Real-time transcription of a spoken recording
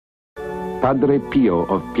Padre Pio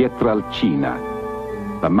of Pietrelcina,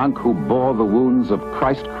 the monk who bore the wounds of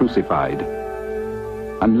Christ crucified,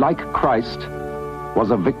 and like Christ was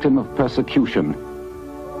a victim of persecution,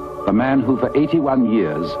 the man who for 81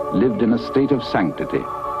 years lived in a state of sanctity.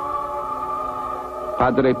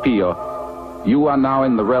 Padre Pio, you are now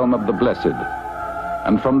in the realm of the blessed,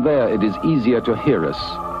 and from there it is easier to hear us.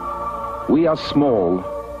 We are small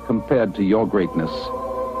compared to your greatness,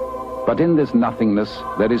 but in this nothingness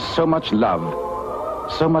there is so much love,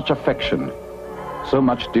 so much affection, so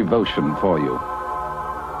much devotion for you.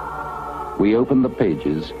 We open the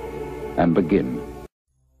pages and begin.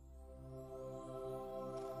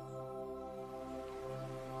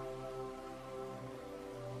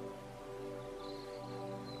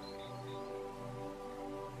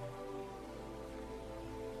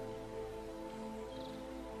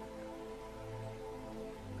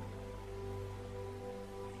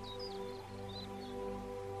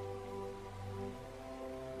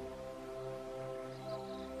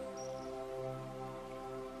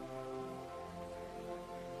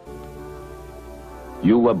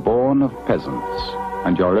 You were born of peasants,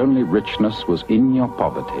 and your only richness was in your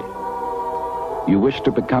poverty. You wished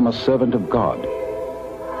to become a servant of God.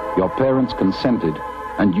 Your parents consented,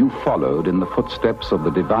 and you followed in the footsteps of the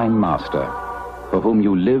Divine Master, for whom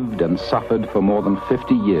you lived and suffered for more than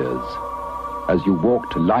 50 years, as you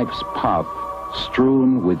walked life's path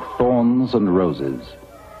strewn with thorns and roses.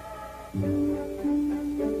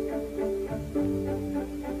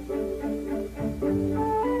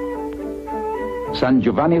 San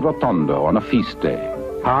Giovanni Rotondo on a feast day,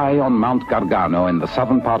 high on Mount Gargano in the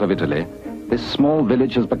southern part of Italy, this small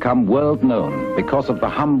village has become world known because of the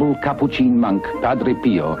humble Capuchin monk Padre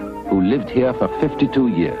Pio, who lived here for 52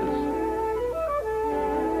 years.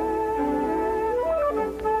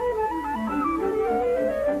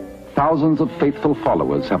 Thousands of faithful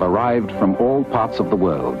followers have arrived from all parts of the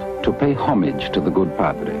world to pay homage to the good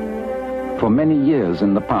Padre. For many years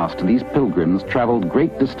in the past, these pilgrims traveled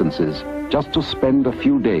great distances just to spend a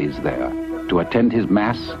few days there, to attend his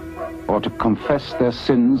Mass, or to confess their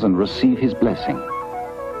sins and receive his blessing.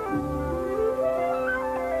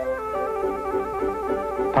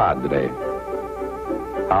 Padre,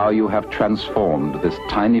 how you have transformed this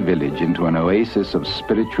tiny village into an oasis of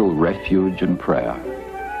spiritual refuge and prayer.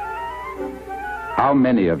 How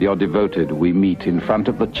many of your devoted we meet in front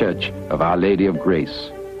of the church of Our Lady of Grace.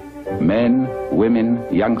 Men, women,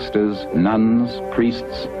 youngsters, nuns,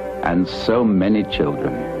 priests, and so many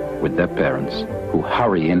children with their parents who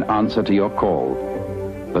hurry in answer to your call.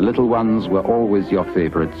 The little ones were always your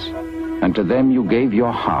favorites, and to them you gave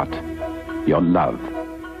your heart, your love,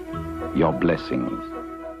 your blessings.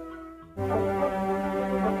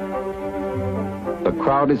 The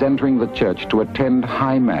crowd is entering the church to attend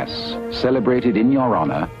High Mass, celebrated in your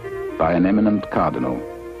honor by an eminent cardinal.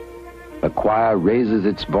 The choir raises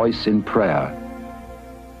its voice in prayer.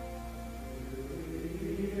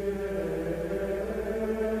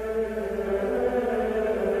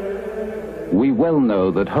 We well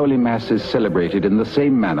know that Holy Mass is celebrated in the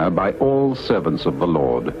same manner by all servants of the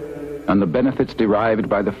Lord, and the benefits derived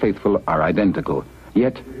by the faithful are identical.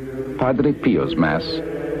 Yet, Padre Pio's Mass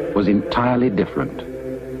was entirely different.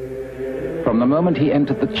 From the moment he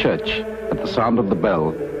entered the church at the sound of the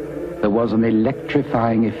bell, there was an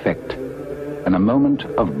electrifying effect and a moment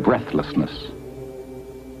of breathlessness.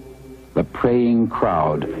 The praying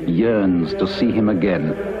crowd yearns to see him again,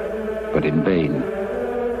 but in vain.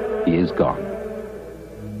 He is gone.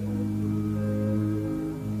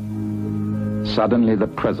 Suddenly the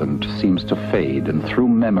present seems to fade, and through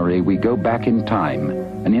memory we go back in time,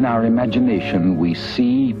 and in our imagination we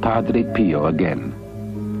see Padre Pio again.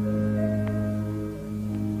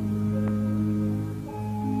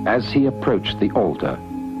 As he approached the altar,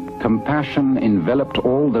 compassion enveloped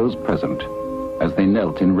all those present as they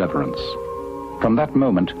knelt in reverence. From that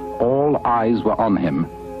moment, all eyes were on him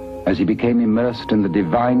as he became immersed in the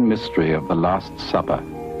divine mystery of the Last Supper.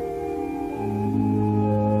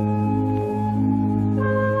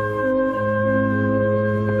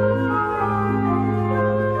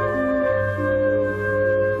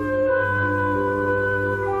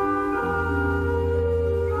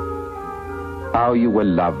 How you were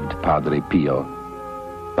loved, Padre Pio.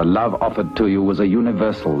 The love offered to you was a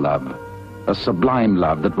universal love, a sublime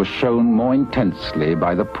love that was shown more intensely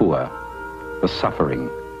by the poor, the suffering,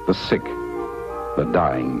 the sick, the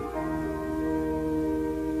dying.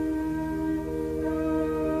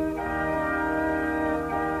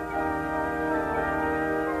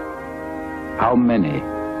 How many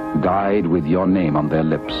died with your name on their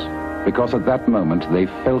lips, because at that moment they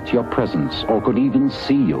felt your presence or could even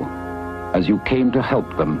see you as you came to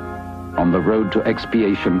help them on the road to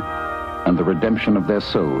expiation and the redemption of their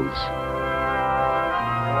souls.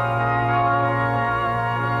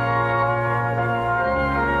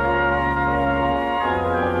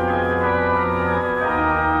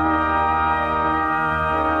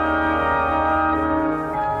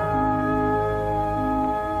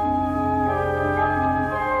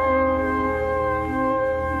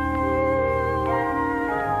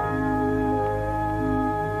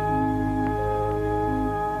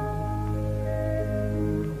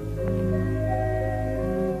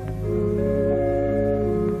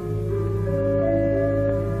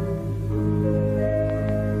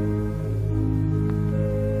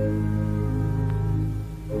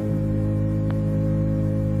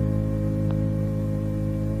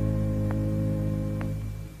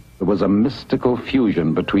 There was a mystical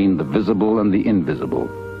fusion between the visible and the invisible.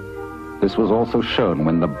 This was also shown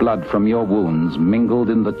when the blood from your wounds mingled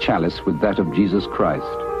in the chalice with that of Jesus Christ.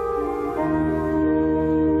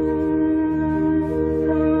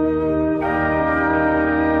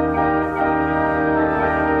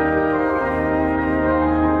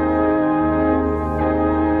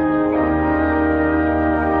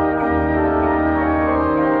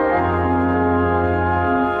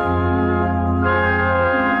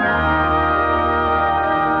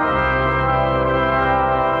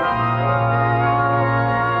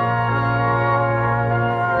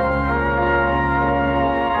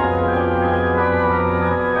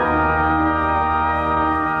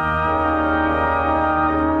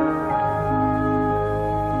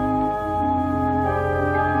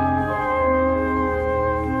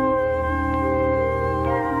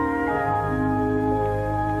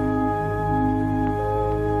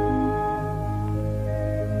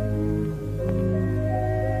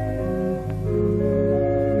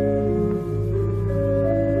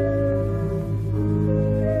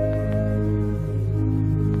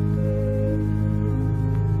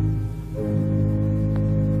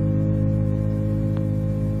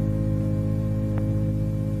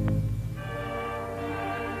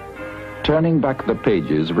 Turning back the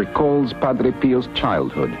pages recalls Padre Pio's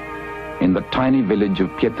childhood in the tiny village of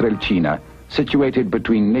Pietrelcina, situated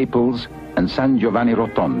between Naples and San Giovanni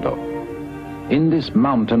Rotondo. In this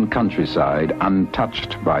mountain countryside,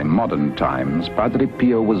 untouched by modern times, Padre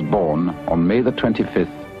Pio was born on May the 25th,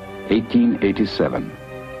 1887.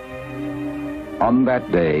 On that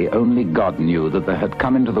day, only God knew that there had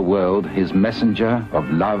come into the world his messenger of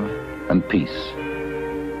love and peace,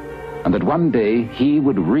 and that one day he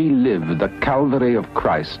would relive the Calvary of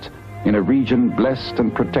Christ in a region blessed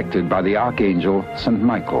and protected by the Archangel St.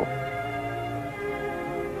 Michael.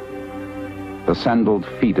 The sandaled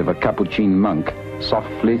feet of a Capuchin monk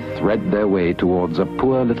softly thread their way towards a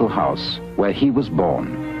poor little house where he was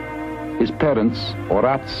born. His parents,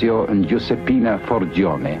 Orazio and Giuseppina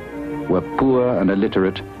Forgione, were poor and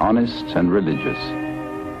illiterate, honest and religious.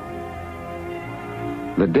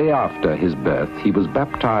 The day after his birth, he was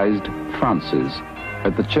baptized Francis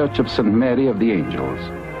at the Church of St. Mary of the Angels.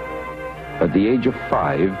 At the age of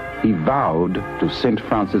 5, he vowed to St.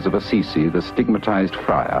 Francis of Assisi, the stigmatized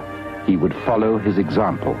friar, he would follow his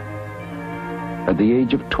example. At the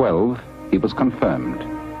age of 12, he was confirmed.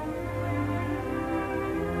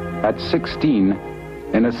 At 16,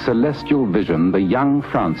 in a celestial vision, the young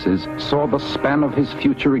Francis saw the span of his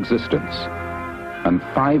future existence, and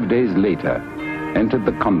 5 days later, entered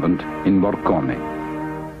the convent in Morcone.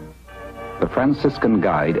 The Franciscan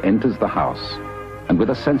guide enters the house, and with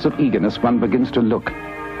a sense of eagerness one begins to look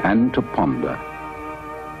and to ponder.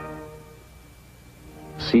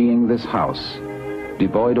 Seeing this house,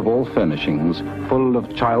 devoid of all furnishings, full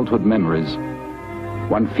of childhood memories,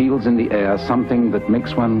 one feels in the air something that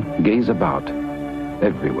makes one gaze about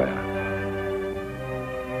everywhere.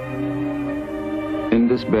 In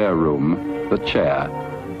this bare room, the chair,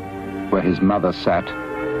 where his mother sat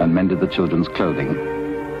and mended the children's clothing,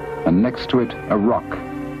 and next to it a rock,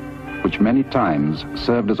 which many times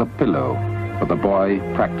served as a pillow for the boy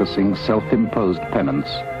practicing self-imposed penance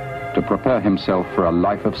to prepare himself for a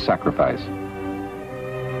life of sacrifice.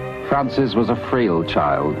 Francis was a frail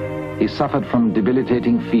child. He suffered from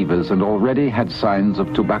debilitating fevers and already had signs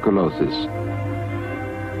of tuberculosis.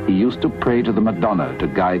 He used to pray to the Madonna to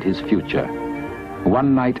guide his future.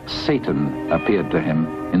 One night, Satan appeared to him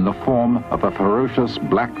in the form of a ferocious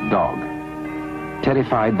black dog.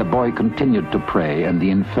 Terrified, the boy continued to pray, and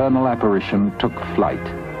the infernal apparition took flight.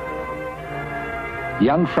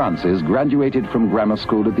 Young Francis graduated from grammar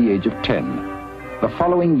school at the age of 10. The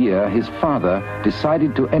following year, his father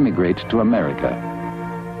decided to emigrate to America.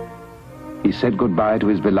 He said goodbye to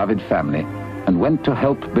his beloved family and went to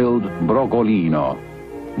help build Brogolino,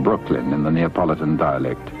 Brooklyn in the Neapolitan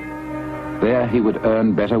dialect. There he would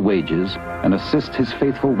earn better wages and assist his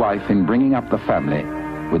faithful wife in bringing up the family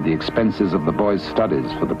with the expenses of the boy's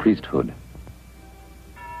studies for the priesthood.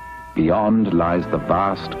 Beyond lies the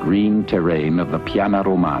vast green terrain of the Piana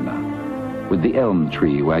Romana, with the elm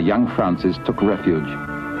tree where young Francis took refuge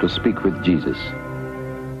to speak with Jesus.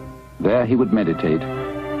 There he would meditate,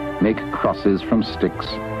 make crosses from sticks,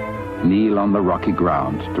 kneel on the rocky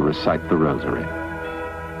ground to recite the rosary.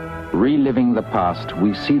 Reliving the past,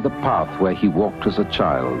 we see the path where he walked as a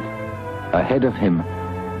child. Ahead of him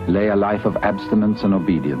lay a life of abstinence and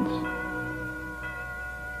obedience.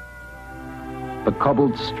 The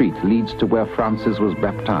cobbled street leads to where Francis was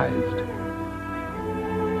baptized.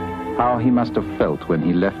 How he must have felt when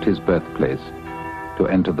he left his birthplace to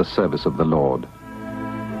enter the service of the Lord.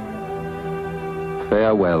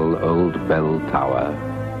 Farewell, old bell tower,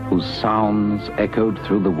 whose sounds echoed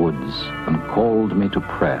through the woods and called me to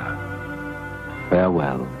prayer.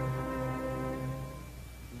 Farewell.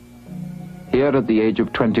 Here at the age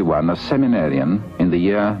of 21, a seminarian in the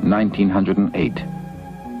year 1908.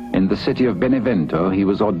 In the city of Benevento, he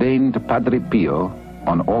was ordained Padre Pio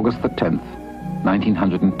on August the 10th,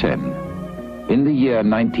 1910. In the year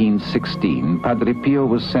 1916, Padre Pio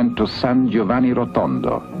was sent to San Giovanni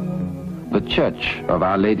Rotondo, the church of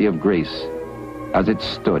Our Lady of Grace, as it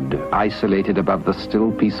stood isolated above the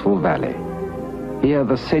still peaceful valley. Here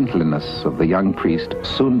the saintliness of the young priest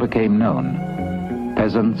soon became known.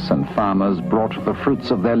 Peasants and farmers brought the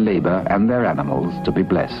fruits of their labor and their animals to be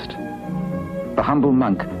blessed. The humble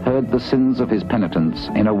monk heard the sins of his penitents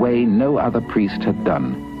in a way no other priest had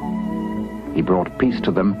done. He brought peace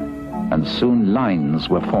to them, and soon lines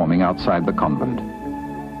were forming outside the convent.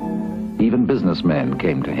 Even businessmen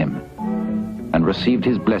came to him and received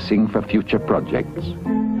his blessing for future projects.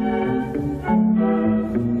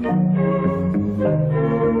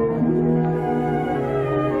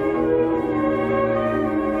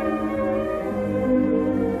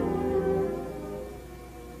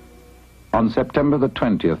 On September the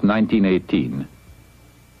 20th, 1918,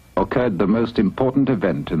 occurred the most important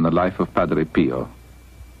event in the life of Padre Pio.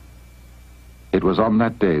 It was on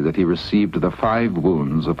that day that he received the 5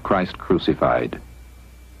 wounds of Christ crucified.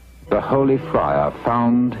 The holy friar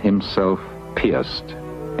found himself pierced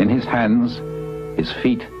in his hands, his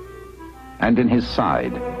feet, and in his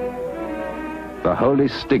side. The holy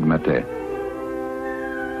stigmate.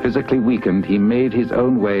 Physically weakened, he made his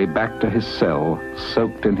own way back to his cell,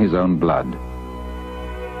 soaked in his own blood.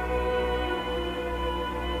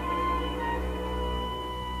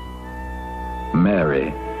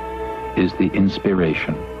 Mary is the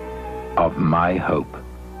inspiration of my hope.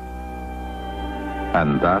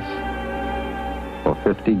 And thus, for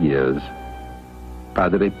 50 years,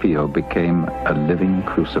 Padre Pio became a living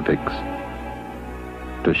crucifix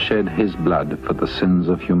to shed his blood for the sins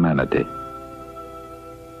of humanity.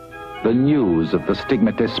 The news of the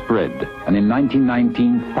stigmate spread, and in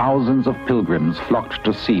 1919, thousands of pilgrims flocked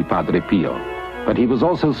to see Padre Pio. But he was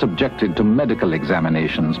also subjected to medical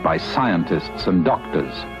examinations by scientists and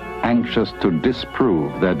doctors, anxious to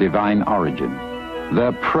disprove their divine origin.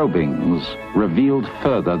 Their probings revealed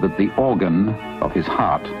further that the organ of his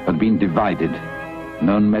heart had been divided,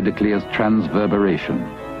 known medically as transverberation.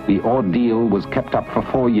 The ordeal was kept up for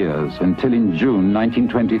 4 years until in June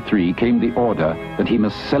 1923 came the order that he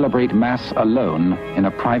must celebrate Mass alone in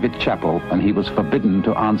a private chapel, and he was forbidden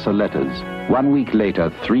to answer letters. 1 week later,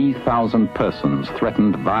 3,000 persons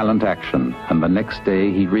threatened violent action, and the next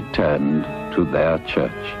day he returned to their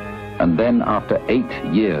church. And then, after 8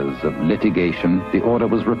 years of litigation, the order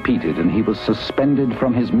was repeated and he was suspended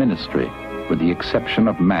from his ministry, with the exception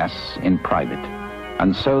of Mass in private.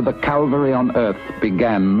 And so the Calvary on earth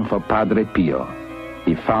began for Padre Pio.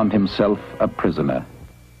 He found himself a prisoner.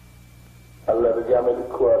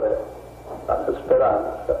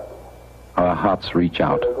 Our hearts reach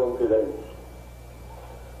out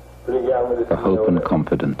for hope and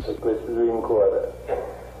confidence.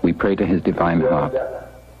 We pray to his divine heart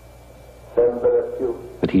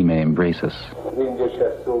that he may embrace us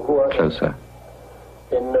closer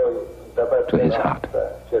to his heart.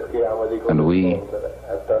 And we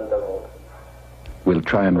will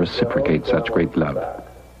try and reciprocate such great love,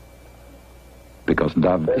 because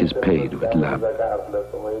love is paid with love.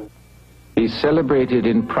 He celebrated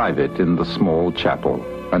in private in the small chapel,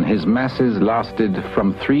 and his masses lasted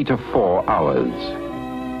from 3 to 4 hours.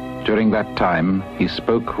 During that time, he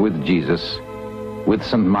spoke with Jesus, with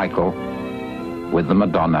St. Michael, with the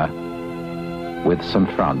Madonna, with St.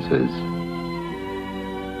 Francis.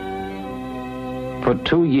 For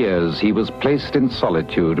 2 years, he was placed in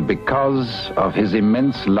solitude because of his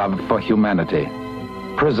immense love for humanity.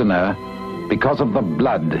 Prisoner, because of the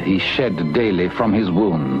blood he shed daily from his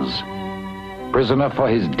wounds, prisoner for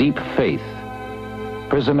his deep faith,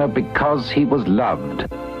 prisoner because he was loved,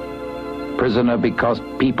 prisoner because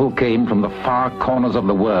people came from the far corners of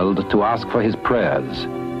the world to ask for his prayers,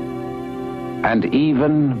 and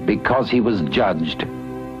even because he was judged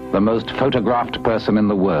the most photographed person in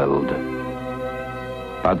the world.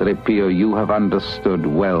 Padre Pio, you have understood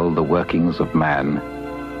well the workings of man,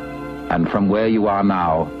 and from where you are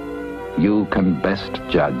now, you can best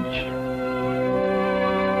judge.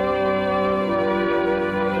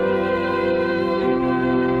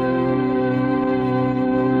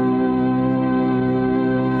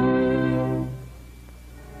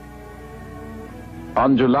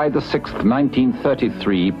 On July the 6th,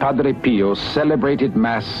 1933, Padre Pio celebrated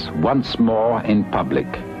Mass once more in public.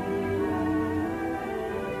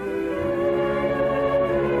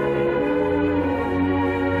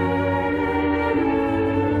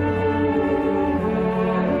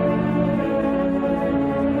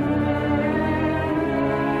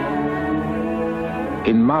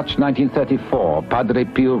 In March 1934, Padre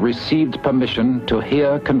Pio received permission to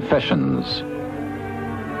hear confessions.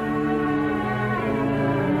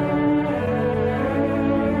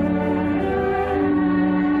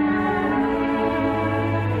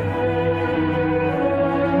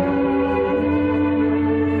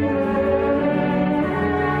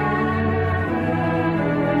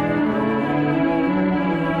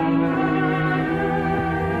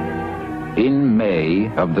 In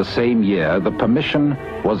May of the same year, the permission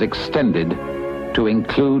was extended to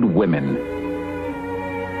include women.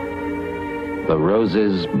 The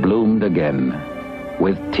roses bloomed again.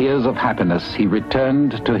 With tears of happiness, he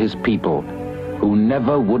returned to his people, who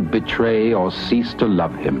never would betray or cease to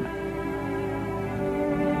love him.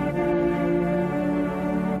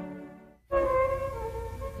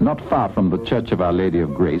 Not far from the Church of Our Lady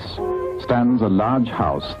of Grace stands a large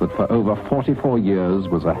house that for over 44 years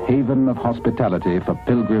was a haven of hospitality for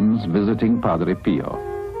pilgrims visiting Padre Pio.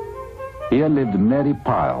 Here lived Mary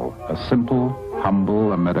Pyle, a simple,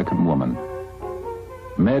 humble American woman.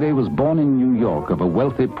 Mary was born in New York of a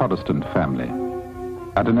wealthy Protestant family.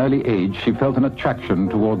 At an early age, she felt an attraction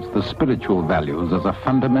towards the spiritual values as a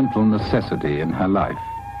fundamental necessity in her life.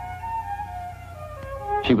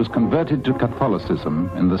 She was converted to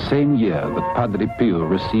Catholicism in the same year that Padre Pio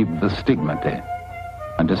received the stigmate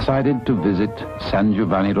and decided to visit San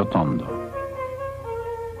Giovanni Rotondo.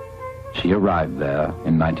 She arrived there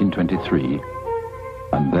in 1923,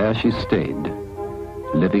 and there she stayed,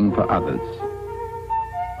 living for others.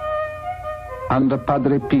 Under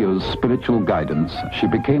Padre Pio's spiritual guidance, she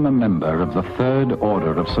became a member of the Third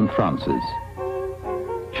Order of St. Francis.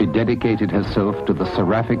 She dedicated herself to the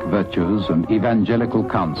seraphic virtues and evangelical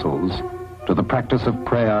counsels, to the practice of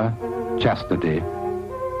prayer, chastity,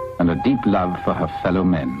 and a deep love for her fellow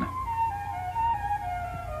men.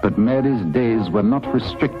 But Mary's days were not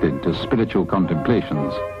restricted to spiritual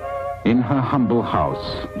contemplations. In her humble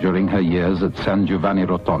house, during her years at San Giovanni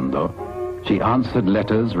Rotondo, she answered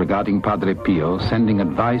letters regarding Padre Pio, sending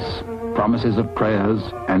advice, promises of prayers,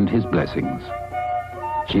 and his blessings.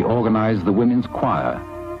 She organized the women's choir,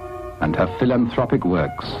 and her philanthropic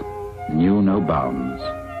works knew no bounds.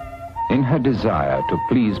 In her desire to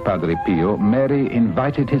please Padre Pio, Mary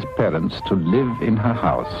invited his parents to live in her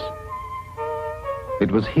house. It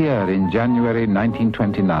was here in January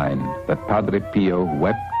 1929 that Padre Pio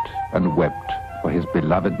wept and wept for his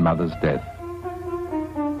beloved mother's death.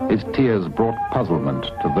 His tears brought puzzlement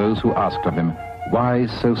to those who asked of him why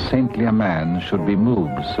so saintly a man should be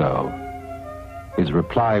moved so. His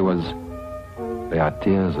reply was, "They are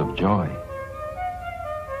tears of joy."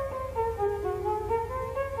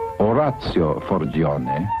 Orazio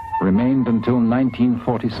Forgione remained until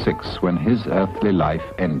 1946, when his earthly life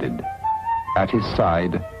ended. At his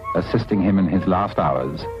side, assisting him in his last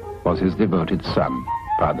hours, was his devoted son,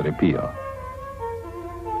 Padre Pio.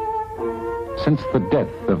 Since the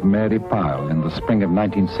death of Mary Pyle in the spring of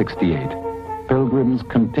 1968, pilgrims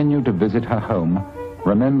continue to visit her home,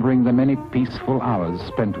 remembering the many peaceful hours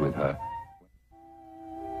spent with her.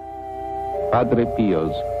 Padre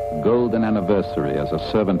Pio's golden anniversary as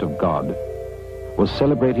a servant of God was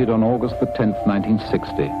celebrated on August the 10th,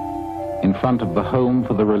 1960, in front of the Home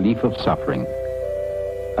for the Relief of Suffering,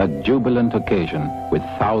 a jubilant occasion with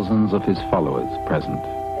thousands of his followers present.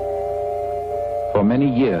 For many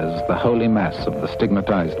years, the Holy Mass of the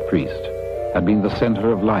stigmatized priest had been the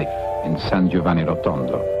center of life in San Giovanni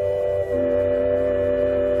Rotondo.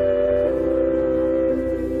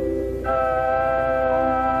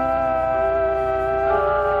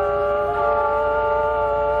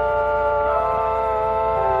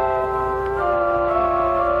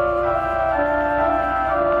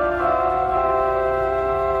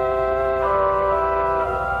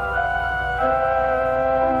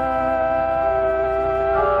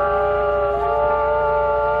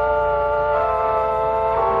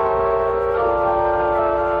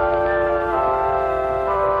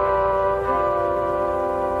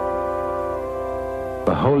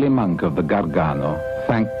 The holy monk of the Gargano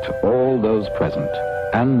thanked all those present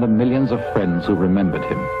and the millions of friends who remembered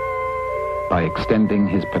him by extending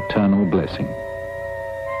his paternal blessing.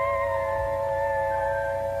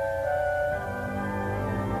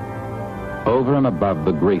 Over and above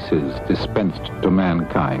the graces dispensed to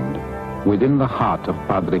mankind, within the heart of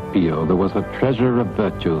Padre Pio there was a treasure of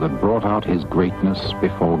virtue that brought out his greatness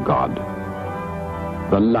before God.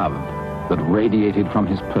 The love that radiated from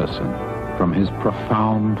his person, from his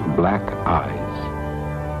profound black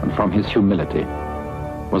eyes, and from his humility,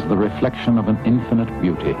 was the reflection of an infinite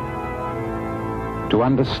beauty. To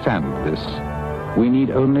understand this, we need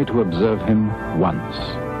only to observe him once,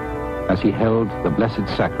 as he held the Blessed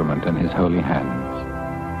Sacrament in his holy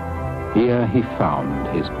hands. Here he found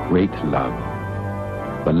his great love,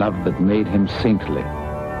 the love that made him saintly.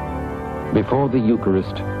 Before the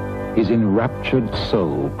Eucharist, his enraptured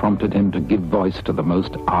soul prompted him to give voice to the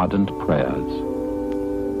most ardent prayers.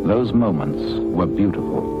 Those moments were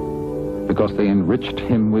beautiful because they enriched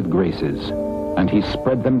him with graces, and he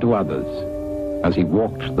spread them to others as he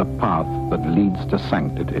walked the path that leads to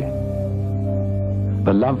sanctity.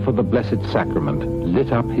 The love for the Blessed Sacrament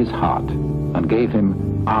lit up his heart and gave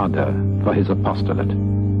him ardor for his apostolate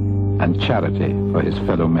and charity for his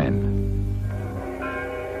fellow men.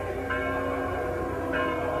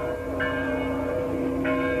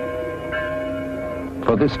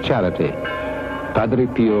 For this charity, Padre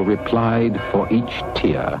Pio replied for each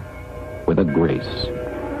tear with a grace.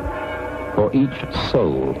 For each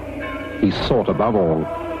soul, he sought above all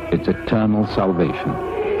its eternal salvation.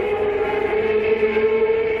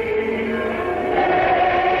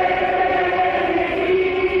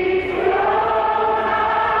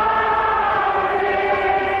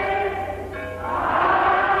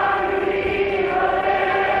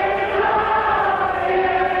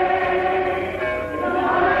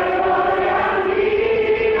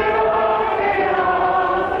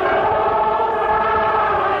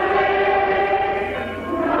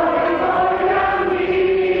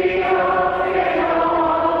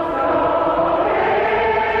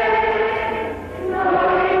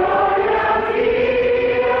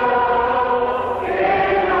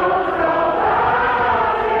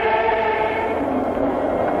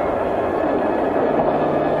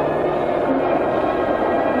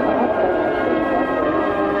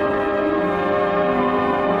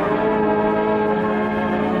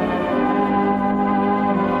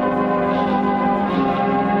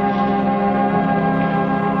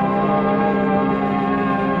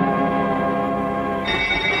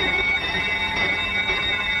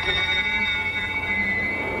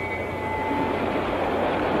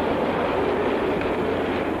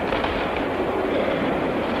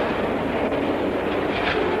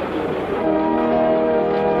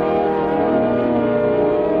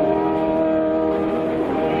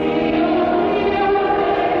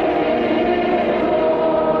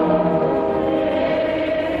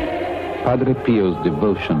 Padre Pio's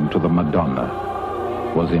devotion to the Madonna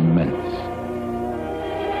was immense.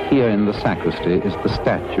 Here in the sacristy is the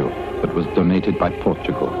statue that was donated by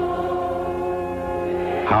Portugal.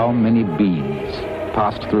 How many beads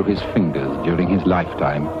passed through his fingers during his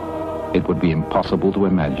lifetime, it would be impossible to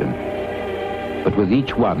imagine. But with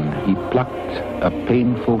each one, he plucked a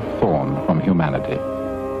painful thorn from humanity.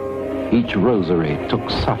 Each rosary took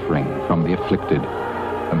suffering from the afflicted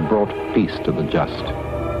and brought peace to the just.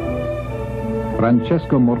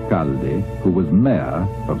 Francesco Morcaldi, who was mayor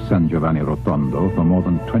of San Giovanni Rotondo for more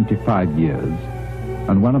than 25 years,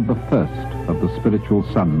 and one of the first of the spiritual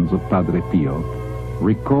sons of Padre Pio,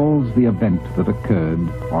 recalls the event that occurred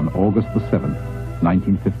on August the 7th,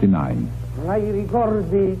 1959.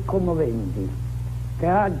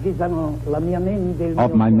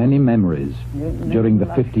 Of my many memories, during the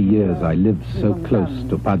 50 years I lived so close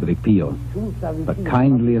to Padre Pio, the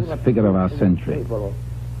kindliest figure of our century,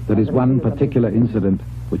 there is one particular incident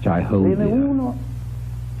which I hold dear.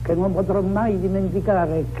 Che non potrò mai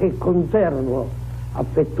dimenticare, che conservo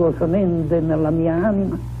affettuosamente nella mia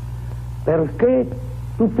anima, perché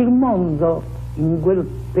tutto il mondo in quel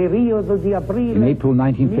periodo di aprile. In April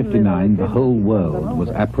 1959, the whole world was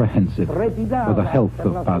apprehensive for the health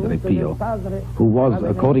of Padre Pio, who was,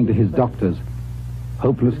 according to his doctors,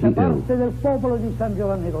 hopelessly ill.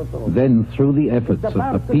 Then, through the efforts of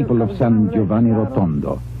the people of San Giovanni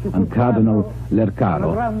Rotondo and Cardinal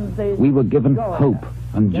Lercaro, we were given hope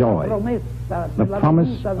and joy. The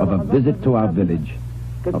promise of a visit to our village,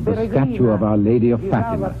 of the statue of Our Lady of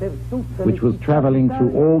Fatima, which was traveling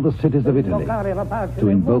through all the cities of Italy to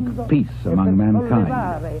invoke peace among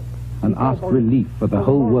mankind and ask relief for the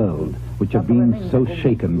whole world, which had been so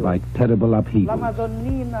shaken by terrible upheavals.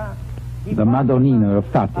 The Madonnina of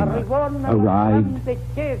Fatima arrived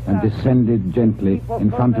and descended gently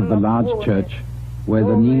in front of the large church where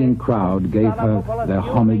the kneeling crowd gave her their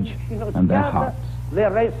homage and their hearts.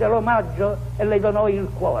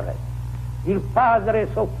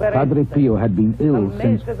 Padre Pio had been ill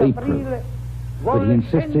since April, but he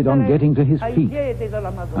insisted on getting to his feet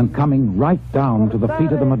and coming right down to the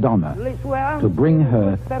feet of the Madonna to bring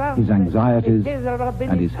her his anxieties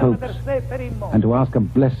and his hopes and to ask a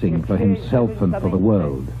blessing for himself and for the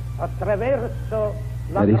world.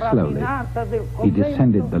 Very slowly, he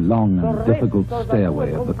descended the long and difficult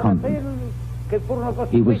stairway of the convent.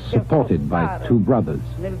 He was supported by two brothers,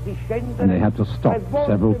 and they had to stop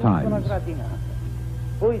several times.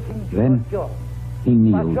 Then he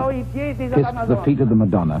kneeled, kissed the feet of the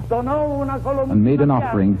Madonna, and made an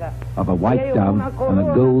offering of a white dove and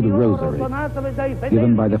a gold rosary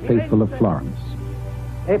given by the faithful of Florence.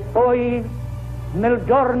 E poi, nel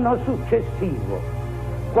giorno successivo,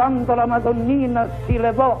 quando la Madonnina si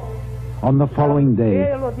levò, on the following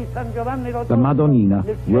day, the Madonnina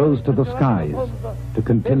rose to the skies to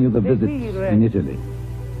continue the visits in Italy.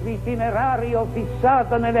 L'itinerario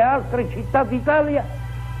fissato nelle altre città d'Italia,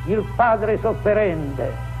 il padre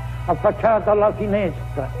sofferente, affacciato alla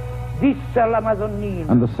finestra, disse alla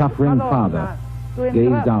Madonnina, and the suffering father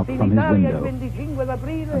gazed out from his window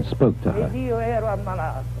and spoke to her.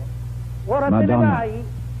 Madonna,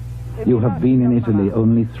 you have been in Italy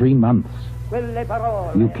only 3 months.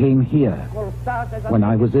 You came here when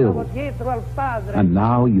I was ill, and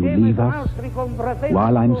now you leave us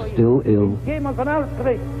while I'm still ill.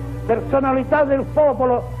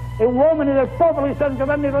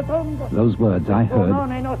 Those words I heard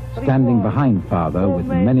standing behind Father with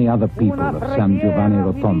many other people of San Giovanni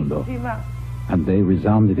Rotondo, and they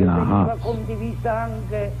resounded in our hearts.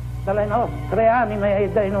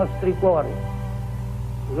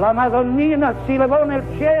 La Madonnina si levò nel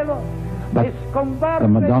cielo. But the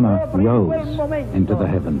Madonna rose into the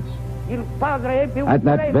heavens. At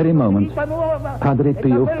that very moment, Padre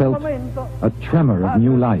Pio felt a tremor of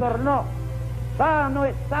new life. He found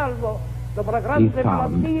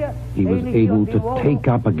he was able to take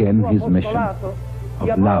up again his mission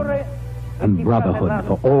of love and brotherhood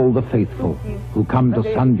for all the faithful who come to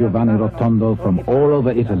San Giovanni Rotondo from all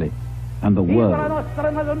over Italy and the world.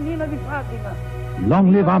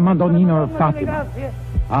 Long live our Madonnina of Fatima,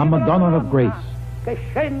 our Madonna of Grace.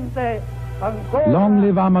 Long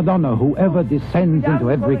live our Madonna, who ever descends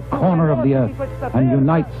into every corner of the earth and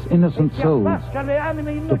unites innocent souls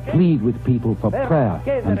to plead with people for prayer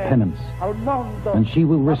and penance. And she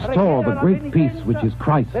will restore the great peace which is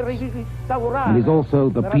Christ's, and is also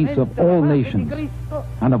the peace of all nations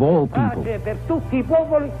and of all people.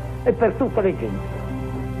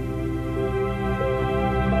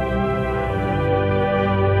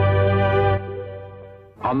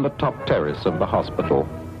 On the top terrace of the hospital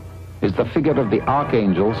is the figure of the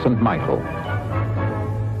Archangel St. Michael.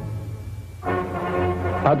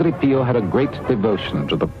 Padre Pio had a great devotion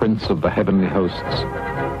to the Prince of the Heavenly Hosts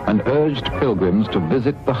and urged pilgrims to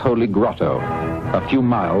visit the Holy Grotto, a few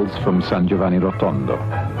miles from San Giovanni Rotondo.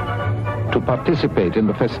 To participate in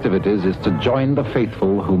the festivities is to join the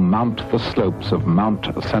faithful who mount the slopes of Mount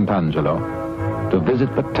Sant'Angelo to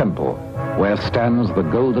visit the temple where stands the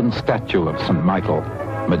golden statue of St. Michael,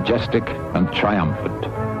 majestic and triumphant.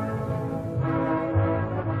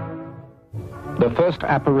 The first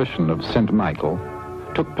apparition of St. Michael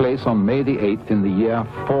took place on May the 8th in the year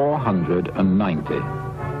 490,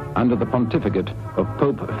 under the pontificate of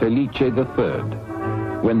Pope Felice III,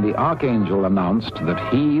 when the Archangel announced that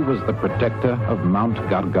he was the protector of Mount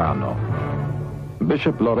Gargano.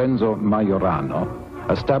 Bishop Lorenzo Majorano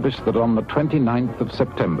established that on the 29th of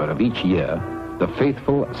September of each year, the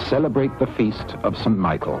faithful celebrate the feast of St.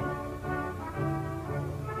 Michael.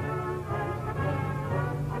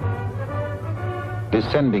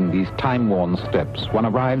 Descending these time-worn steps, one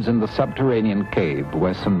arrives in the subterranean cave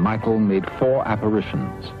where St. Michael made 4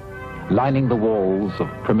 apparitions. Lining the walls of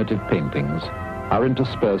primitive paintings are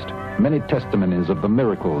interspersed many testimonies of the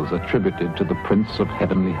miracles attributed to the Prince of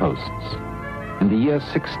Heavenly Hosts. In the year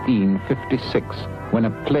 1656, when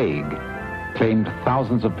a plague claimed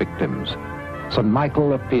thousands of victims, St.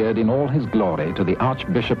 Michael appeared in all his glory to the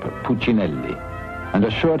Archbishop Puccinelli and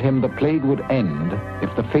assured him the plague would end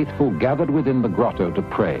if the faithful gathered within the grotto to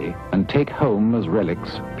pray and take home as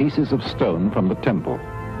relics pieces of stone from the temple.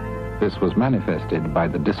 This was manifested by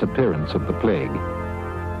the disappearance of the plague.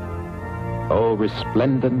 O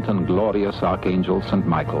resplendent and glorious Archangel St.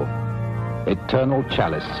 Michael, eternal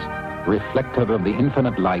chalice, reflector of the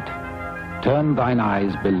infinite light, Turn thine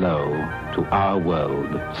eyes below to our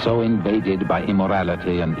world, so invaded by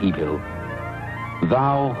immorality and evil.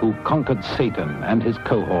 Thou who conquered Satan and his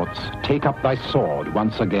cohorts, take up thy sword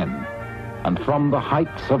once again, and from the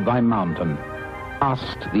heights of thy mountain,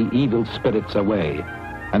 cast the evil spirits away,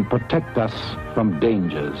 and protect us from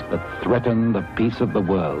dangers that threaten the peace of the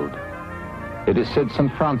world. It is said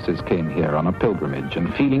St. Francis came here on a pilgrimage,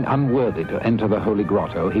 and feeling unworthy to enter the Holy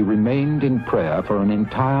Grotto, he remained in prayer for an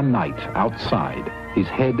entire night outside, his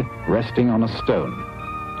head resting on a stone.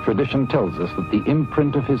 Tradition tells us that the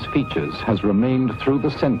imprint of his features has remained through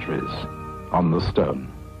the centuries on the stone.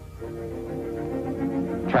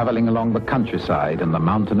 Traveling along the countryside in the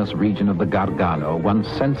mountainous region of the Gargano, one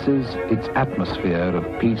senses its atmosphere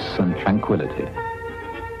of peace and tranquility.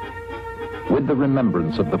 With the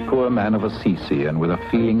remembrance of the poor man of Assisi and with a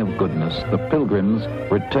feeling of goodness, the pilgrims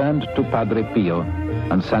returned to Padre Pio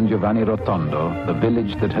and San Giovanni Rotondo, the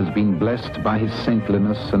village that has been blessed by his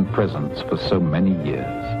saintliness and presence for so many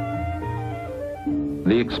years.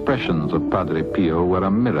 The expressions of Padre Pio were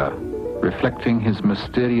a mirror, reflecting his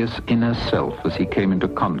mysterious inner self as he came into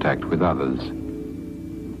contact with others.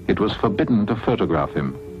 It was forbidden to photograph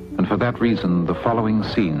him, and for that reason the following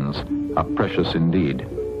scenes are precious indeed.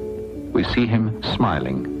 We see him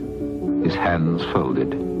smiling, his hands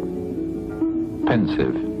folded,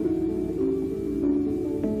 pensive,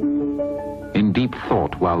 in deep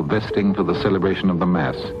thought while vesting for the celebration of the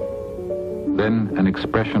Mass, then an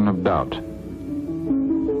expression of doubt.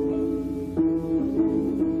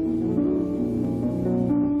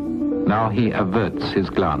 Now he averts his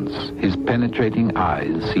glance. His penetrating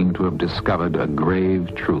eyes seem to have discovered a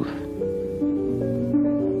grave truth.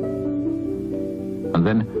 And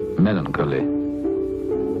then melancholy.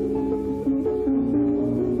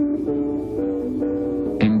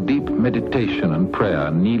 In deep meditation and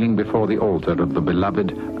prayer, kneeling before the altar of the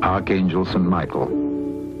beloved Archangel St. Michael,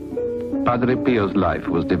 Padre Pio's life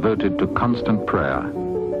was devoted to constant prayer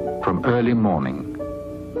from early morning.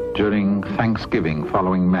 During Thanksgiving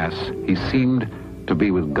following Mass, he seemed to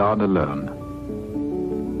be with God alone.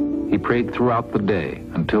 He prayed throughout the day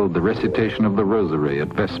until the recitation of the Rosary at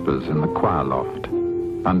Vespers in the choir loft,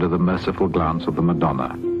 under the merciful glance of the Madonna.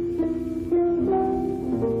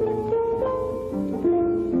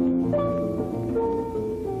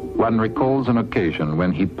 One recalls an occasion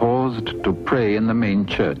when he paused to pray in the main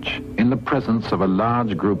church, in the presence of a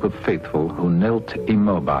large group of faithful who knelt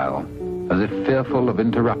immobile, as if fearful of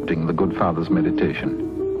interrupting the good Father's meditation.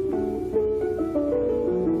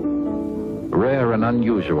 Rare and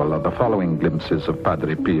unusual are the following glimpses of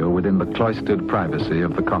Padre Pio within the cloistered privacy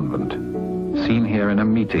of the convent, seen here in a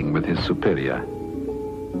meeting with his superior.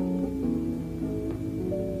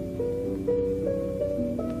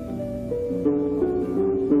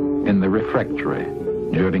 In the refectory,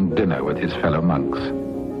 during dinner with his fellow monks.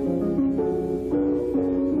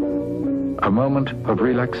 A moment of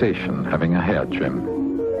relaxation, having a hair trim.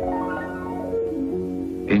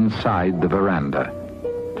 Inside the veranda,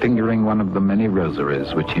 fingering one of the many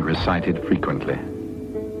rosaries which he recited frequently.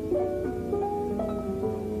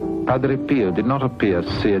 Padre Pio did not appear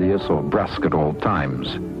serious or brusque at all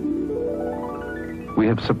times. We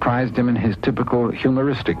have surprised him in his typical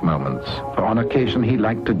humoristic moments, for on occasion he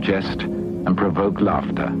liked to jest and provoke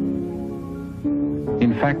laughter.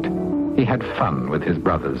 In fact, he had fun with his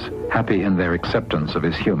brothers, happy in their acceptance of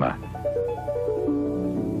his humor.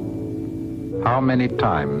 How many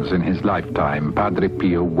times in his lifetime Padre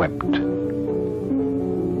Pio wept.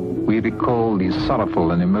 We recall these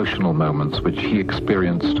sorrowful and emotional moments which he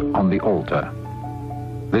experienced on the altar.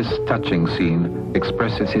 This touching scene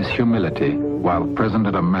expresses his humility while present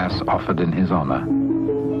at a Mass offered in his honor.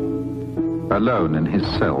 Alone in his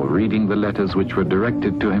cell, reading the letters which were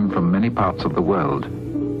directed to him from many parts of the world,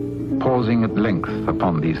 pausing at length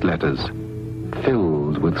upon these letters,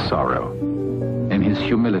 filled with sorrow. In his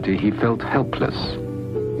humility, he felt helpless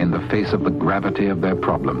in the face of the gravity of their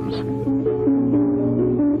problems.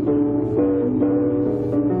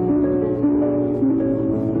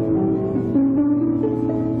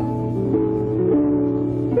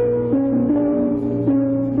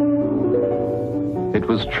 It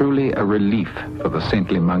was truly a relief for the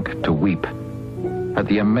saintly monk to weep at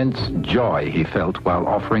the immense joy he felt while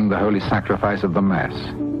offering the holy sacrifice of the Mass.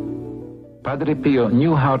 Padre Pio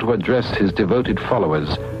knew how to address his devoted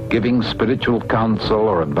followers, giving spiritual counsel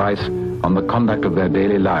or advice on the conduct of their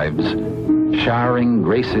daily lives, showering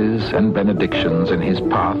graces and benedictions in his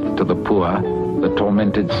path to the poor, the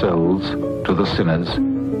tormented souls, to the sinners.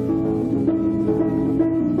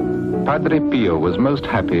 Padre Pio was most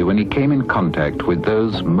happy when he came in contact with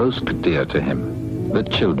those most dear to him, the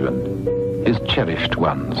children, his cherished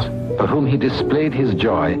ones, of whom he displayed his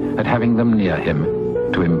joy at having them near him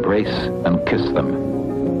to embrace and kiss them.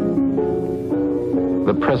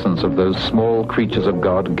 The presence of those small creatures of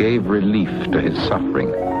God gave relief to his suffering.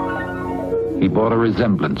 He bore a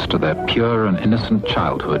resemblance to their pure and innocent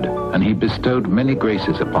childhood, and he bestowed many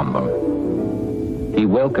graces upon them. He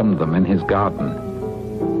welcomed them in his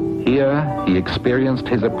garden. Here he experienced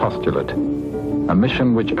his apostolate, a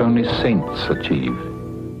mission which only saints achieve.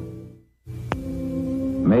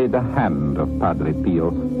 May the hand of Padre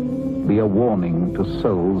Pio be a warning to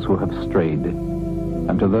souls who have strayed,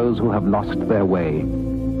 and to those who have lost their way,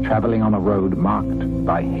 traveling on a road marked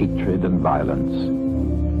by hatred and violence.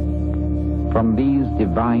 From these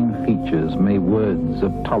divine features may words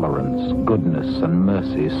of tolerance, goodness, and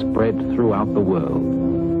mercy spread throughout the world.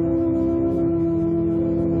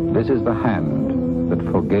 This is the hand that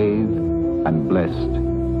forgave and blessed,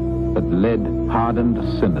 that led hardened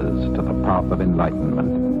sinners to the path of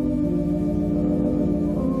enlightenment.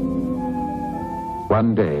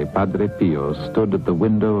 One day, Padre Pio stood at the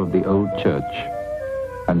window of the old church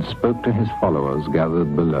and spoke to his followers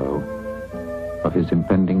gathered below of his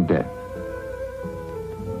impending death.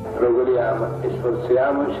 Procuriamo e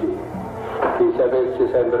sforziamoci di sapersi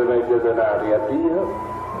sempre meglio donare a Dio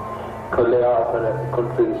con le opere, col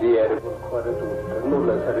pensiero, col cuore tutto.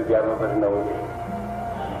 Nulla serviamo per noi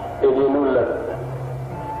e di nulla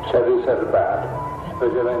ci ha riservato,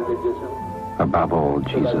 specialmente Gesù. Above all,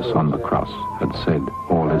 Jesus on the cross had said,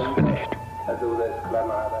 "All is finished."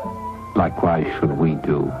 Likewise should we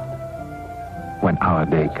do. When our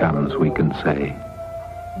day comes, we can say,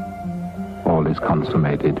 all is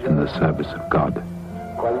consummated in the service of God.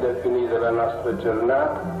 Quando è finita la nostra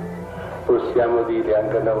giornata, possiamo dire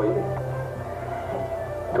anche noi,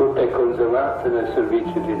 tutto è consumato nel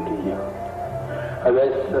servizio di Dio.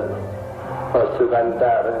 Adesso posso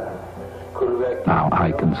cantare col vecchio. Now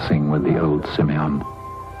I can sing with the old Simeon.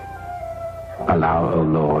 Allow, O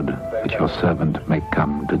Lord, that your servant may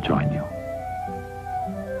come to join you.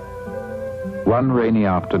 One rainy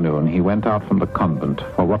afternoon, he went out from the convent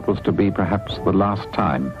for what was to be perhaps the last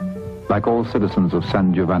time. Like all citizens of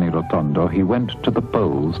San Giovanni Rotondo, he went to the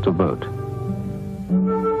polls to vote.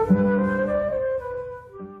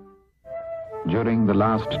 During the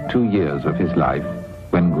last 2 years of his life,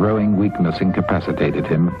 when growing weakness incapacitated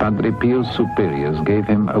him, Padre Pio's superiors gave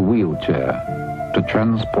him a wheelchair to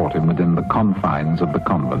transport him within the confines of the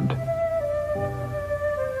convent.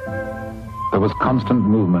 There was constant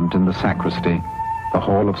movement in the sacristy, the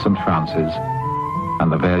hall of St. Francis,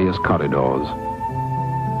 and the various corridors.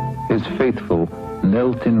 His faithful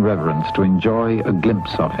knelt in reverence to enjoy a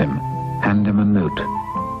glimpse of him, hand him a note,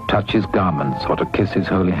 touch his garments, or to kiss his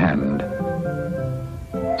holy hand.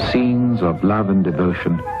 Scenes of love and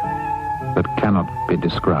devotion that cannot be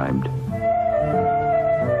described.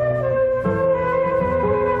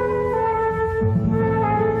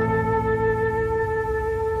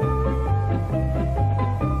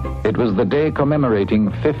 It was the day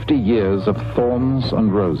commemorating 50 years of Thorns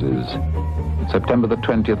and Roses, September the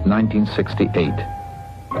 20th, 1968.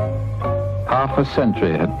 Half a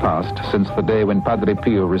century had passed since the day when Padre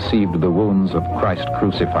Pio received the wounds of Christ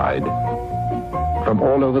crucified. From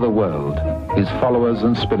all over the world, his followers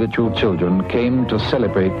and spiritual children came to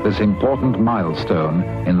celebrate this important milestone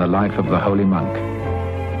in the life of the holy monk.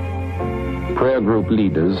 Prayer group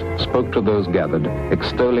leaders spoke to those gathered,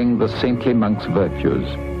 extolling the saintly monk's virtues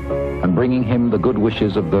and bringing him the good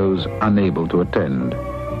wishes of those unable to attend.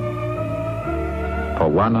 For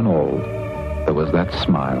one and all, there was that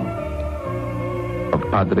smile of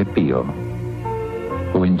Padre Pio,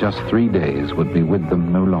 who in just 3 days would be with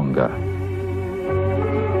them no longer.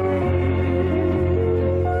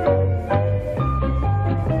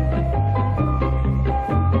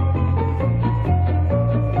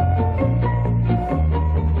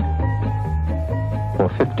 For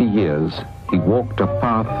 50 years, he walked a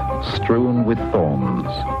path strewn with thorns,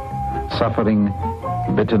 suffering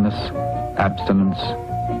bitterness, abstinence,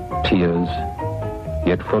 tears,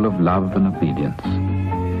 yet full of love and obedience.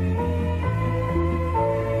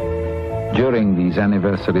 During these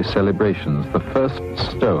anniversary celebrations, the first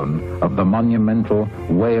stone of the monumental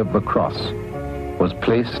Way of the Cross was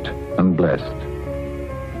placed and blessed,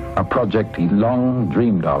 a project he long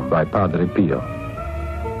dreamed of by Padre Pio.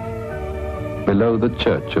 Below the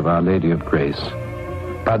Church of Our Lady of Grace,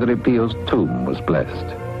 Padre Pio's tomb was blessed,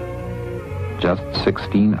 just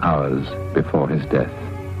 16 hours before his death.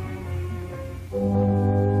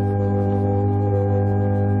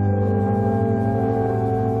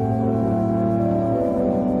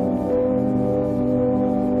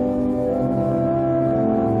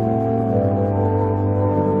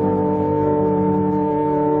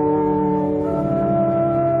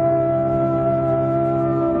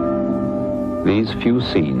 These few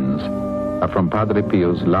scenes are from Padre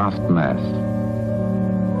Pio's last Mass.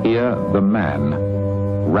 Here, the man,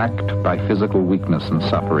 racked by physical weakness and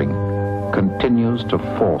suffering, continues to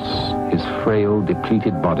force his frail,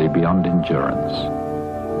 depleted body beyond endurance.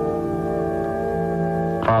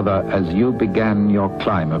 Father, as you began your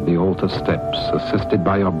climb of the altar steps, assisted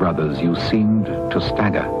by your brothers, you seemed to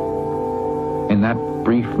stagger. In that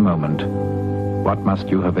brief moment, what must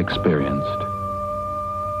you have experienced?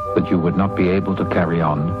 That you would not be able to carry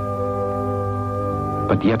on.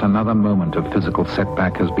 But yet another moment of physical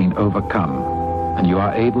setback has been overcome, and you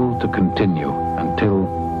are able to continue until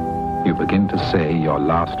you begin to say your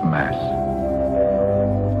last Mass.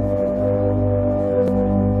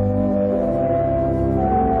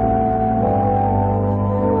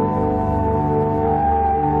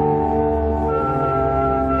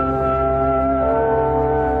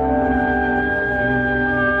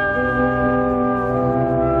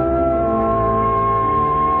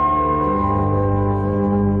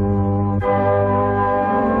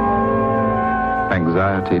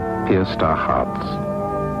 Anxiety pierced our hearts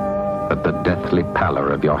at the deathly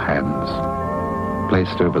pallor of your hands,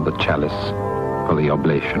 placed over the chalice for the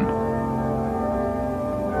oblation.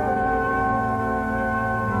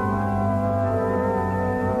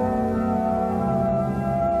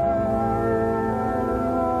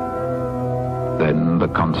 Then the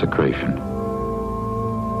consecration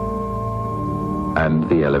and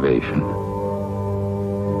the elevation.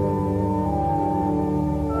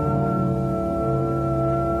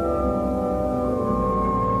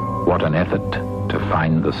 What an effort to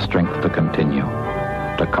find the strength to continue,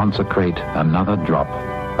 to consecrate another drop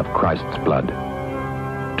of Christ's blood,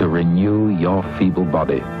 to renew your feeble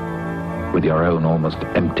body with your own almost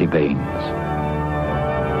empty veins.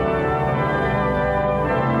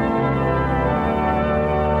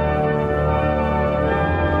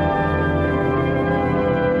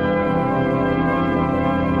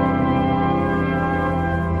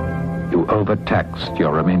 You overtaxed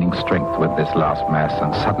your remaining strength with this last Mass,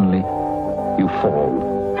 and suddenly you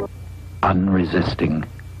fall, unresisting,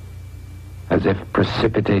 as if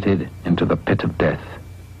precipitated into the pit of death.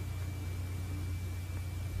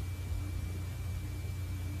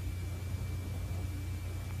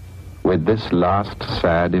 With this last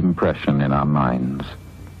sad impression in our minds,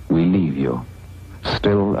 we leave you,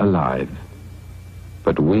 still alive,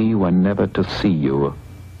 but we were never to see you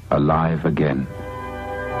alive again.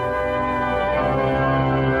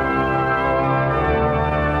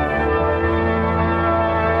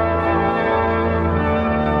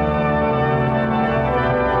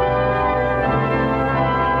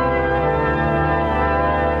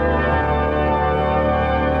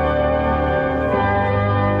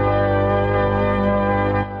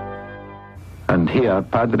 And here,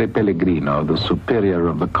 Padre Pellegrino, the superior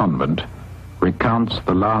of the convent, recounts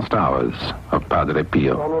the last hours of Padre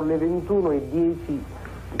Pio.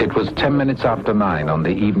 It was 10 minutes after 9 on the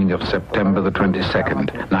evening of September the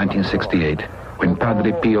 22nd, 1968, when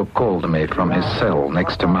Padre Pio called me from his cell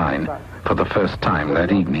next to mine for the first time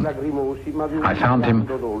that evening. I found him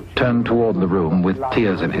turned toward the room with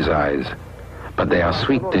tears in his eyes, but they are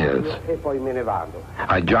sweet tears.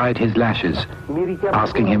 I dried his lashes,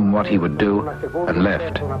 asking him what he would do, and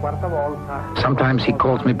left. Sometimes he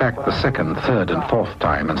calls me back the second, third, and fourth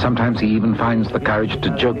time, and sometimes he even finds the courage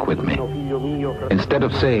to joke with me. Instead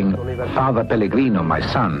of saying, "Father Pellegrino, my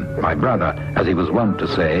son, my brother," as he was wont to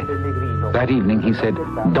say, that evening he said,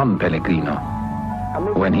 "Don Pellegrino."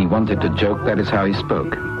 When he wanted to joke, that is how he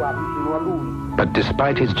spoke. But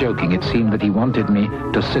despite his joking, it seemed that he wanted me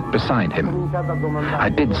to sit beside him. I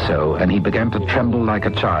did so, and he began to tremble like a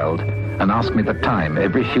child and ask me the time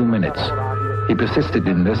every few minutes. He persisted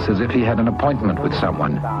in this as if he had an appointment with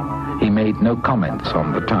someone. He made no comments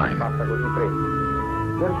on the time.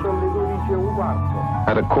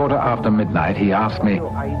 At 15:15 midnight, he asked me,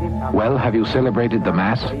 "Well, have you celebrated the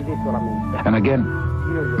Mass?" And again,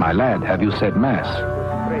 "My lad, have you said Mass?"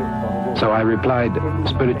 So I replied,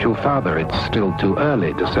 "Spiritual Father, it's still too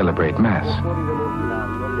early to celebrate Mass."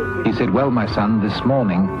 He said, "Well, my son, this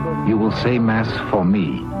morning you will say Mass for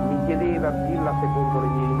me."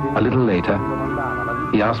 A little later,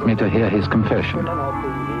 he asked me to hear his confession.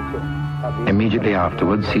 Immediately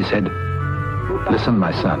afterwards, he said, "Listen,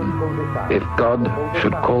 my son, if God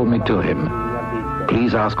should call me to him,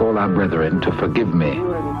 please ask all our brethren to forgive me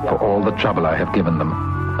for all the trouble I have given them.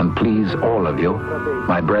 And please, all of you,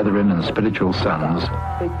 my brethren and spiritual sons,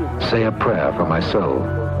 say a prayer for my soul."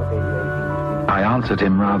 I answered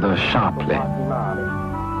him rather sharply,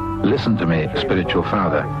 "Listen to me, Spiritual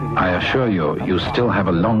Father. I assure you, you still have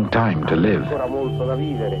a long time to live."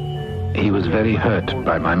 he was very hurt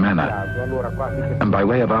by my manner, and by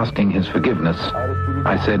way of asking his forgiveness,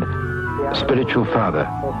 I said, "Spiritual Father,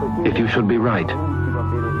 if you should be right,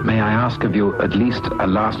 may I ask of you at least a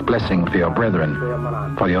last blessing for your brethren,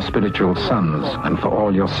 for your spiritual sons, and for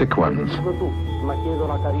all your sick ones?"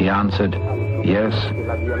 He answered, "Yes,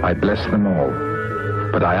 I bless them all,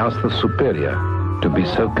 but I ask the Superior to be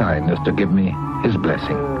so kind as to give me his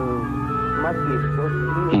blessing."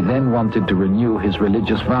 He then wanted to renew his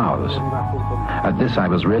religious vows. At this I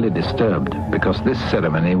was really disturbed, because this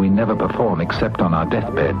ceremony we never perform except on our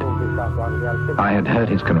deathbed. I had heard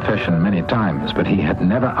his confession many times, but he had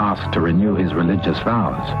never asked to renew his religious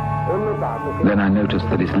vows. Then I noticed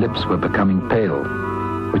that his lips were becoming pale,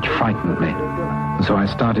 which frightened me. So I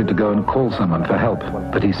started to go and call someone for help,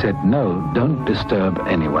 but he said, "No, don't disturb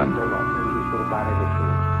anyone."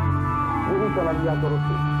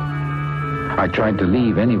 I tried to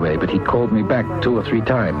leave anyway, but he called me back 2 or 3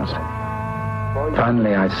 times.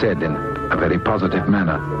 Finally I said in a very positive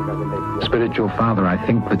manner, "Spiritual Father, I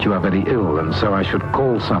think that you are very ill, and so I should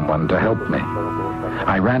call someone to help me."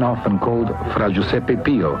 I ran off and called Fra Giuseppe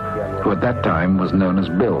Pio, who at that time was known as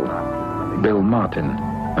Bill Martin,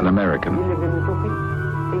 an American.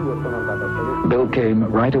 Bill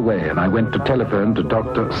came right away, and I went to telephone to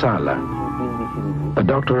Dr. Sala. The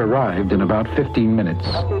doctor arrived in about 15 minutes,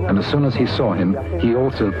 and as soon as he saw him, he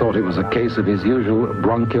also thought it was a case of his usual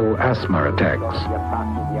bronchial asthma attacks.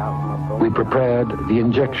 We prepared the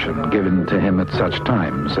injection given to him at such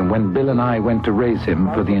times, and when Bill and I went to raise him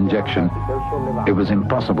for the injection, it was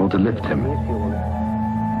impossible to lift him.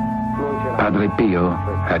 Padre Pio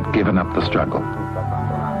had given up the struggle.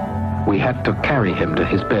 We had to carry him to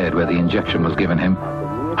his bed where the injection was given him,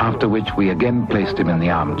 after which we again placed him in the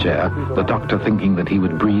armchair, the doctor thinking that he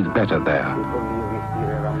would breathe better there.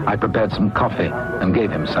 I prepared some coffee and gave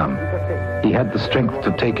him some. He had the strength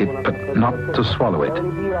to take it, but not to swallow it.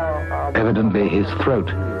 Evidently his throat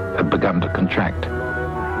had begun to contract.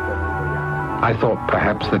 I thought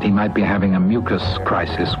perhaps that he might be having a mucus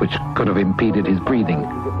crisis which could have impeded his breathing,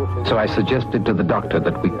 so I suggested to the doctor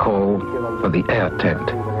that we call for the air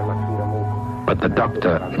tent. But the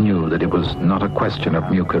doctor knew that it was not a question of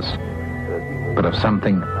mucus, but of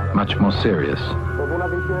something much more serious.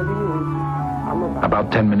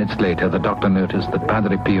 About 10 minutes later, the doctor noticed that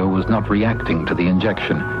Padre Pio was not reacting to the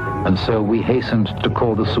injection, and so we hastened to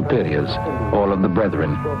call the superiors, all of the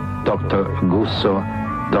brethren, Dr. Gusso,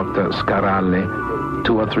 Dr. Scaralli,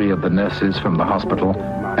 2 or 3 of the nurses from the hospital,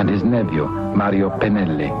 and his nephew, Mario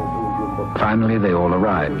Penelli. Finally, they all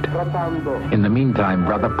arrived. In the meantime,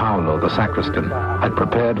 Brother Paolo, the sacristan, had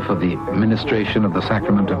prepared for the ministration of the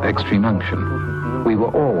sacrament of extreme unction. We were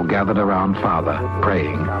all gathered around Father,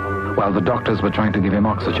 praying, while the doctors were trying to give him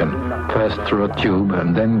oxygen, first through a tube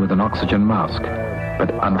and then with an oxygen mask.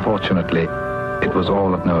 But unfortunately, it was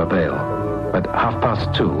all of no avail. At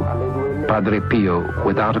 2:30, Padre Pio,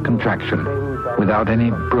 without a contraction, without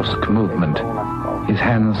any brusque movement, his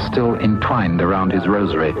hands still entwined around his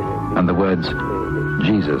rosary, and the words,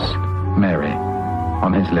 "Jesus, Mary,"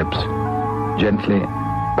 on his lips, gently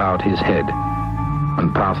bowed his head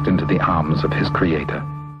and passed into the arms of his Creator.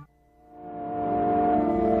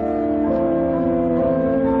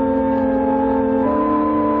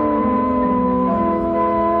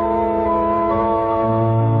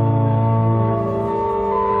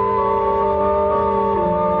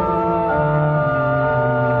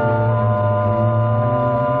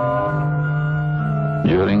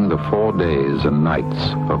 During the 4 days and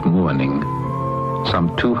nights of mourning,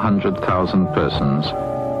 some 200,000 persons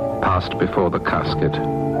passed before the casket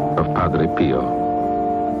of Padre Pio,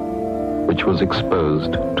 which was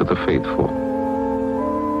exposed to the faithful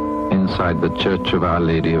inside the Church of Our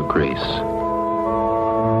Lady of Grace.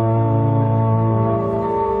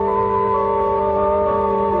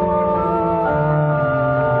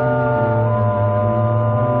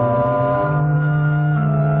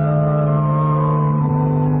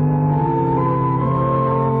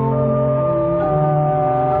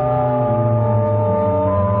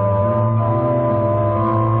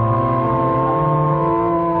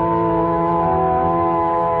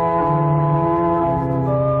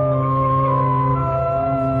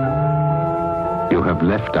 You have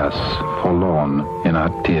left us forlorn in our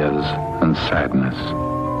tears and sadness.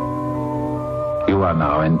 You are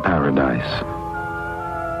now in paradise,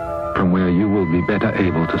 from where you will be better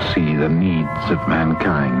able to see the needs of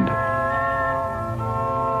mankind.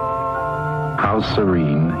 How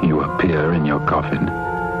serene you appear in your coffin,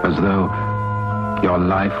 as though your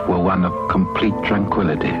life were one of complete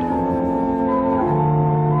tranquility.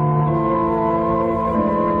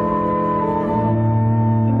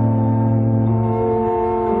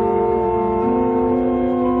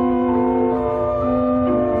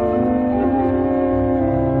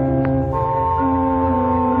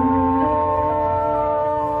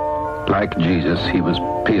 Like Jesus, he was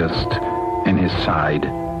pierced in his side,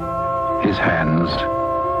 his hands,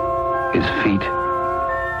 his feet.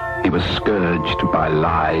 He was scourged by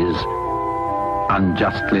lies,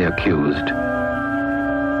 unjustly accused,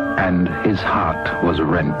 and his heart was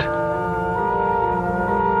rent.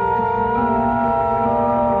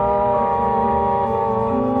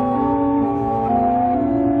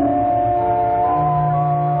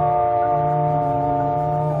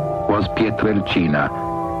 Was Pietrelcina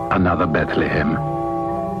another Bethlehem?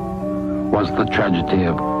 Was the tragedy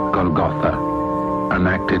of Golgotha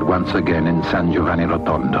enacted once again in San Giovanni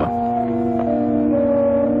Rotondo?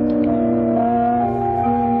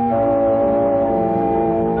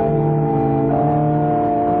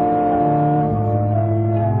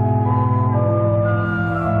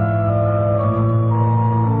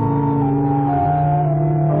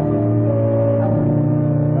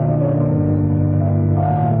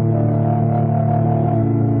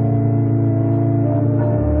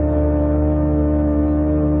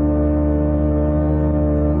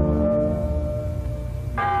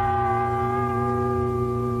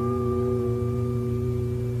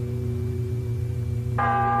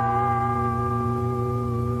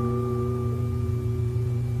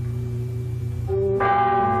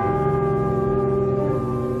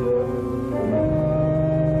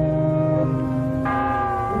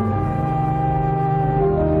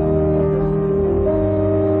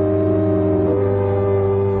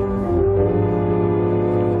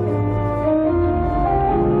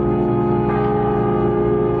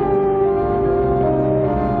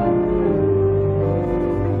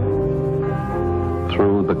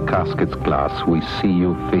 Through the casket's glass, we see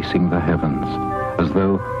you facing the heavens, as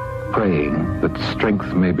though praying that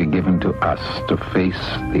strength may be given to us to face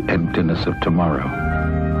the emptiness of tomorrow.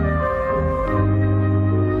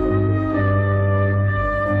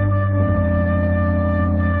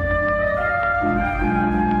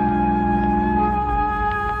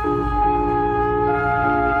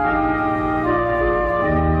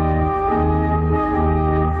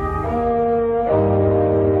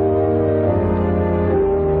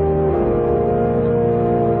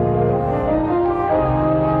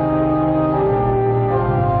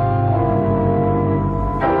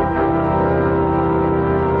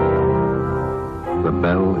 The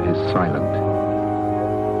bell is silent.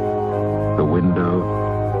 The window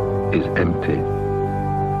is empty.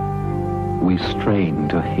 We strain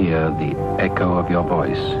to hear the echo of your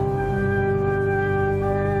voice.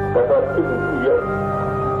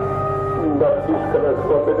 La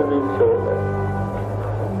sua benedizione.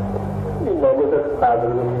 In nome del Padre,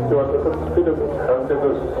 del Figlio e dello Spirito Santo,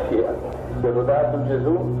 così sia. Sia lodato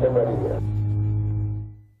Gesù e Maria.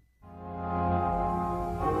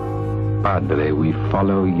 Padre, we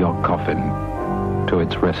follow your coffin to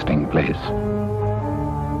its resting place.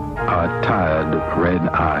 Our tired red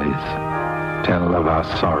eyes tell of our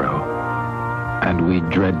sorrow, and we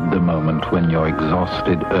dread the moment when your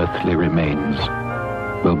exhausted earthly remains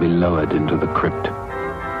will be lowered into the crypt.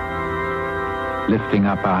 Lifting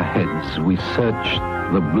up our heads, we search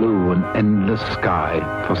the blue and endless sky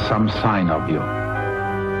for some sign of you.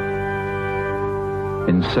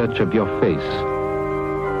 In search of your face,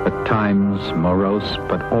 at times morose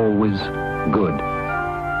but always good.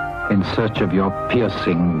 In search of your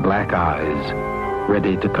piercing black eyes,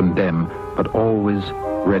 ready to condemn but always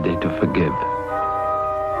ready to forgive.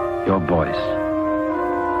 Your voice,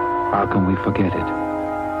 how can we forget it?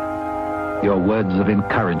 Your words of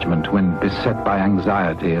encouragement when beset by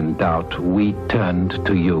anxiety and doubt, we turned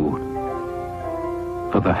to you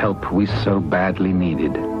for the help we so badly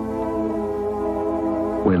needed.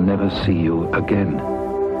 We'll never see you again.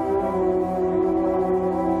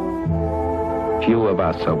 Few of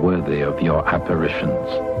us are worthy of your apparitions,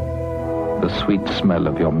 the sweet smell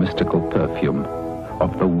of your mystical perfume,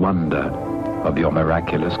 of the wonder of your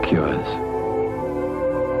miraculous cures.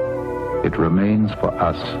 It remains for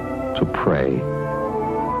us to pray.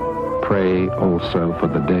 Pray also for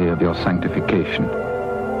the day of your sanctification.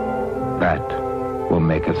 That will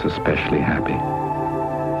make us especially happy.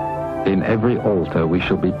 In every altar we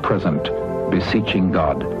shall be present, beseeching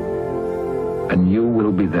God, and you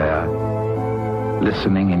will be there,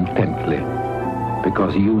 listening intently,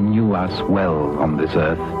 because you knew us well on this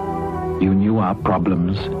earth. You knew our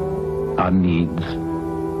problems, our needs,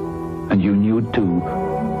 and you knew too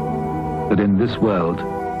that in this world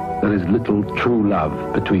there is little true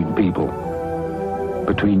love between people,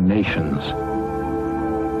 between nations.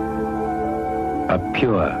 A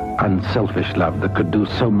pure, unselfish love that could do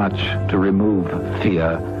so much to remove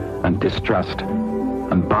fear and distrust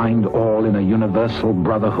and bind all in a universal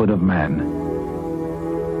brotherhood of man.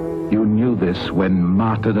 You knew this when,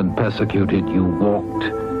 martyred and persecuted, you walked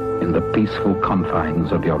in the peaceful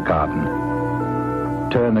confines of your garden.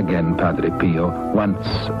 Turn again, Padre Pio, once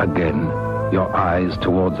again, your eyes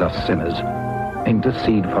towards us sinners.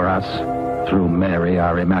 Intercede for us through Mary,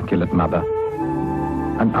 our Immaculate Mother,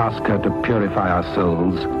 and ask her to purify our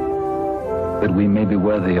souls, that we may be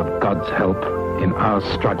worthy of God's help in our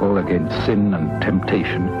struggle against sin and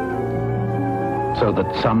temptation, so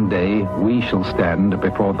that someday we shall stand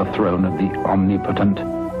before the throne of the Omnipotent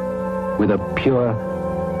with a pure,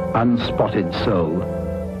 unspotted soul,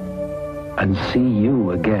 and see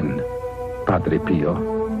you again, Padre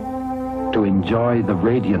Pio, to enjoy the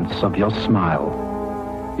radiance of your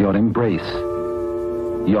smile, your embrace,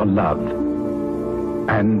 your love,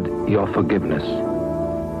 and your forgiveness.